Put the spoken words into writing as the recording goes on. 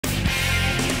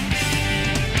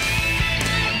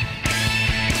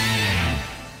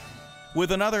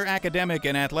With another academic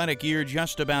and athletic year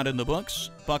just about in the books,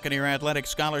 Buccaneer Athletic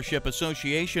Scholarship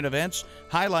Association events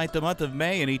highlight the month of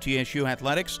May in ETSU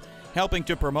Athletics, helping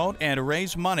to promote and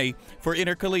raise money for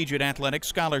intercollegiate athletic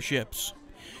scholarships.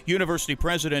 University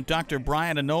President Dr.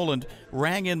 Brian Noland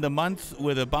rang in the month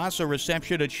with a BASA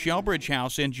reception at Shelbridge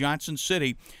House in Johnson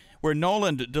City, where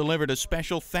Noland delivered a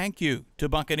special thank you to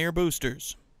Buccaneer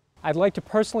boosters. I'd like to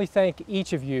personally thank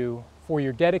each of you for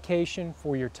your dedication,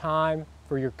 for your time,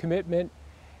 for your commitment,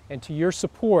 and to your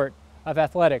support of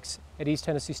athletics at East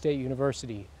Tennessee State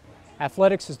University.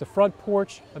 Athletics is the front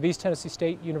porch of East Tennessee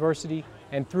State University,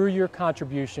 and through your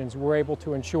contributions, we're able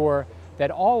to ensure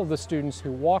that all of the students who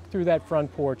walk through that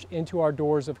front porch into our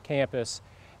doors of campus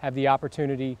have the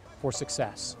opportunity for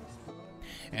success.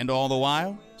 And all the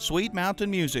while, sweet mountain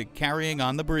music carrying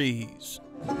on the breeze.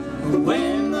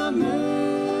 When the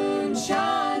moon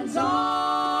shines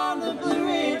on the Blue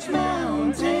Ridge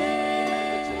Mountain.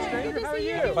 How are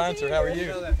you? Fine, sir. How are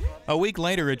you? A week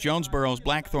later at Jonesboro's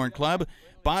Blackthorn Club,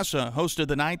 BASA hosted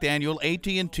the 9th annual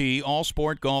AT&T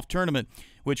All-Sport Golf Tournament,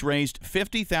 which raised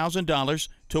 $50,000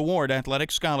 toward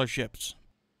athletic scholarships.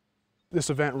 This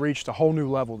event reached a whole new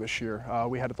level this year.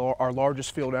 We had our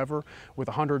largest field ever with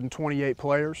 128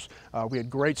 players. We had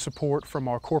great support from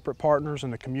our corporate partners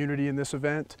and the community in this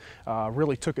event.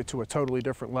 Really took it to a totally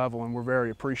different level, and we're very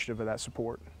appreciative of that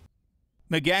support.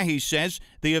 McGahee says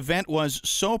the event was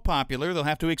so popular they'll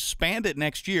have to expand it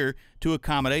next year to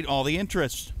accommodate all the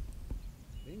interests.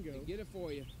 Bingo. Get it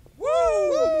for you. Woo!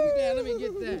 Let me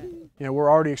get that. You know, we're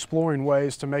already exploring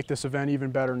ways to make this event even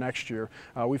better next year.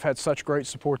 We've had such great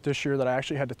support this year that I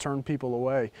actually had to turn people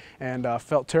away, and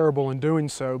felt terrible in doing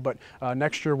so, but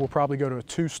next year we'll probably go to a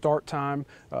 2 start time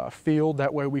field.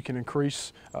 That way we can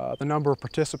increase the number of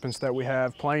participants that we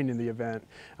have playing in the event.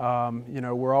 You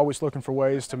know, we're always looking for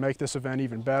ways to make this event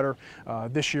even better.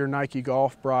 This year Nike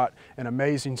Golf brought an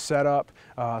amazing setup,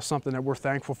 something that we're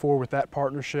thankful for with that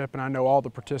partnership, and I know all the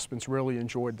participants really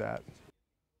enjoyed that.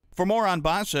 For more on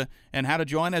BASA and how to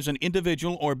join as an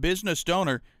individual or business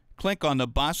donor, click on the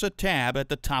BASA tab at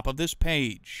the top of this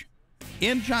page.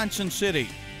 In Johnson City,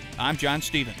 I'm John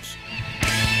Stevens.